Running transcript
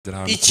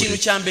ikintu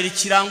cya mbere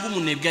kiranga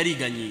umunebwe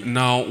ariganyira.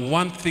 Now,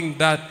 one thing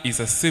that is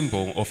a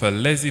symbol of a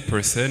lazy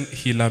person,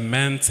 he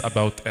laments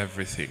about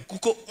everything.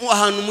 Kuko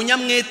ahantu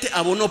umunyamwete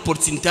abona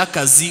opportunity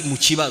y'akazi mu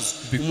kibazo,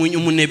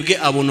 umunebwe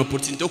abona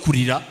opportunity yo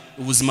kurira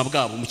ubuzima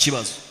bwabo mu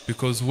kibazo.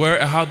 Because where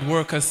a hard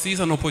worker sees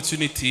an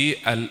opportunity,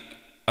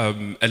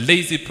 a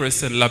lazy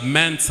person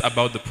laments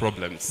about the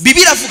problems.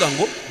 Bibiliya avuga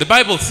ngo The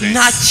Bible says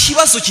nta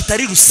kibazo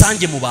kitari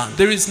rusange mu bantu.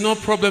 there is no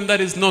problem that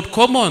is not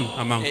common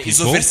among Izo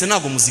people. verse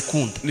ntago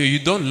muzikunda. No, you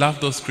don't love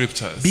those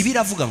scriptures.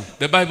 Bibiliya avuga ngo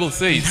The Bible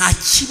says nta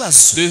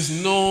kibazo there is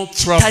no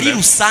kitari problem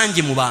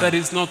rusange mu that bantu.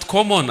 is not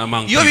common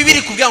among Iyo Bibiliya people.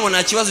 ikubwira ngo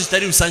nta kibazo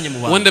kitari rusange mu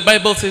When bantu, the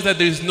Bible says that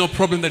there is no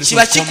problem that is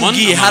kiba not common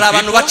kikubwiye hari among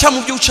abantu people, baca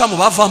mu byo ucamo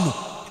bavamo.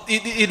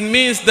 it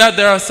means that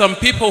there are some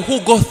people who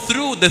go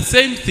through the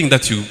same thing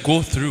that you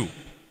go through.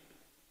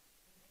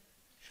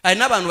 Hari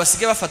n'abantu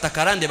basigaye bafata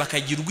karande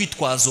bakagira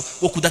urwitwazo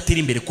wo kudatera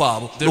imbere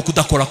kwabo no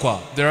kudakora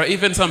kwabo. There are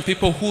even some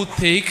people who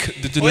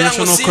take the Oya ngo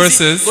generational sinzi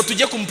curses. ngo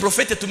tujye ku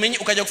muprofete tumenye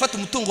ukajya gufata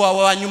umutungo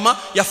wawe wa nyuma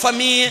ya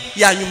famiye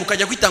ya nyuma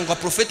ukajya kwitanga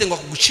profete ngo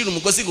akugucira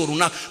umugozi ngo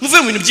runaka.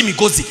 Muvuye mu bintu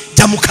by'imigozi,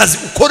 jya mu kazi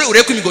ukore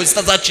urebe ko imigozi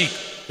itazacika.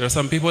 There are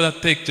some people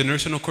that take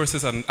generational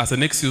curses as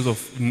an excuse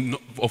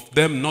of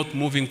them not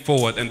moving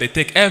forward, and they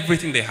take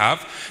everything they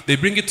have, they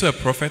bring it to a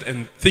prophet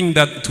and think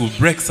that it will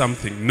break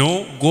something.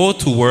 No, go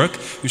to work,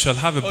 you shall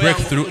have a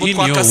breakthrough in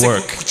your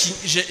work.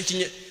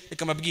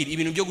 Reka mbabwire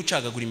ibintu byo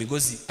gucagagura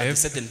imigozi at a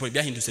certain point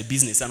byahindutse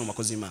business hano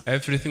makozi y'Imana.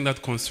 Everything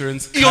that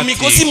concerns Iyo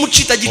migozi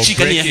mucita or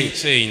gicika ni yahe?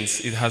 breaking chains,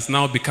 it has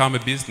now become a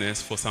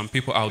business for some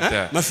people out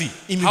there. Mafi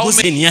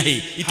imigozi ni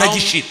yahe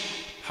itagishira.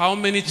 How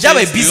many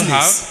Byabaye chains do you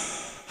have? business.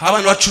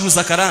 Abantu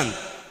bacuruza karande.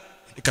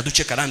 Reka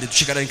duce karande,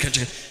 duce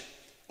karande.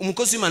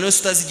 Umukozi w'Imana wese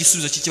utazi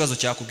igisubizo cy'ikibazo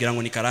cyakubwira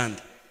ngo ni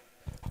karande.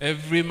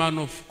 Every man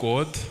of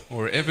God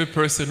or every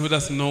person who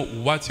doesn't know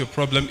what your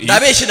problem is,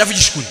 Ndabeshe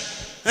ndavugisha ukuri.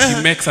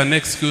 he makes an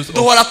excuse of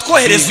Duhora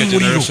twohereza being a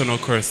umuriro. generational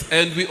curse.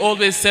 And we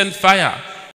always send fire.